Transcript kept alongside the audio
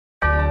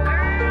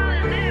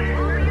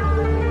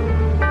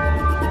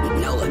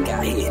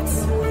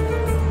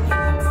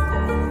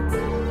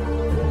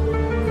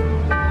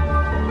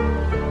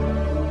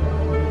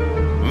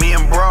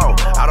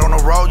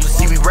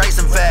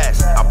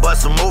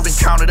muscle moving,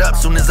 counted up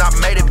soon as I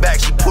made it back.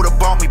 She put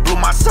up on me, blew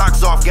my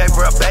socks off, gave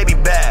her a baby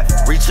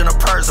bath. Reaching her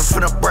purse, I'm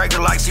finna break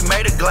her like she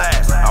made a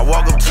glass. I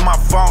walk up to my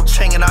phone,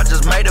 chinging, I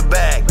just made a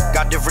bag.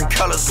 Got different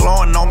colors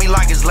glowing on me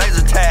like it's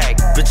laser tag.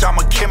 Bitch, I'm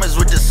a chemist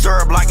with this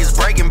syrup like it's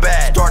Breaking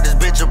Bad. Start this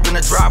bitch up in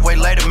the driveway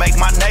later, make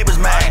my neighbors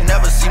mad. I ain't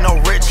never seen no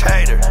rich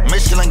hater.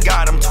 Michelin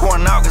God, I'm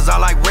torn out cause I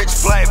like rich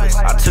flavors.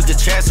 I took a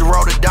chance to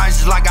roll the dice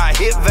just like I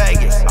hit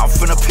Vegas. I'm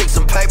finna pick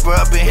some paper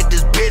up and hit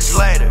this bitch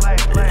later.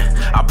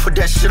 I put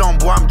that shit on,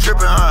 boy, I'm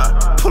drippin',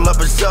 huh? Pull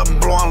up in something,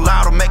 blowing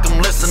loud to make them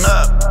listen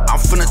up. I'm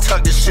finna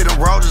tuck this shit and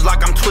roll just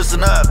like I'm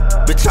twisting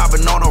up. Bitch, I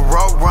been on a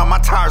road run, my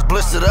tires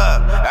blistered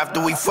up.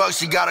 After we fuck,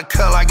 she got a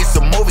cut like it's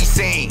a movie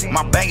scene.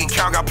 My bank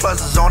account got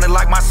pluses on it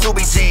like my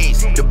Boobie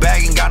jeans. The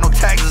bag ain't got no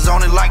taxes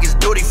on it like it's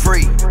duty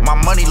free. My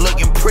money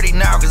looking pretty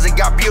now cause it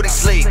got beauty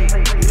sleep.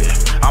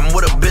 I'm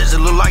with a bitch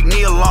that look like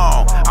Neil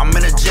Long. I'm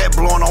in a jet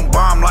blowing on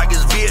bomb like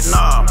it's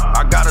Vietnam.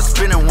 I got her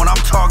spinning when I'm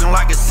talking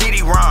like a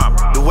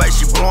CD-ROM. The way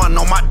she blowing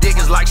on my dick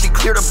is like she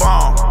cleared a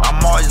bomb.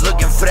 I'm always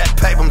looking for that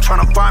paper, I'm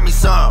trying to find me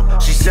some.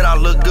 She said I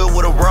look good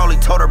with a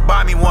rollie, told her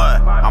buy me one.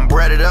 I'm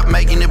breaded up,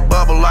 making it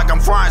bubble like I'm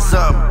frying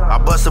something. I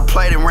bust a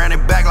plate and ran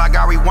it back like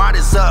I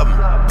rewinded something.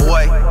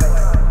 Boy,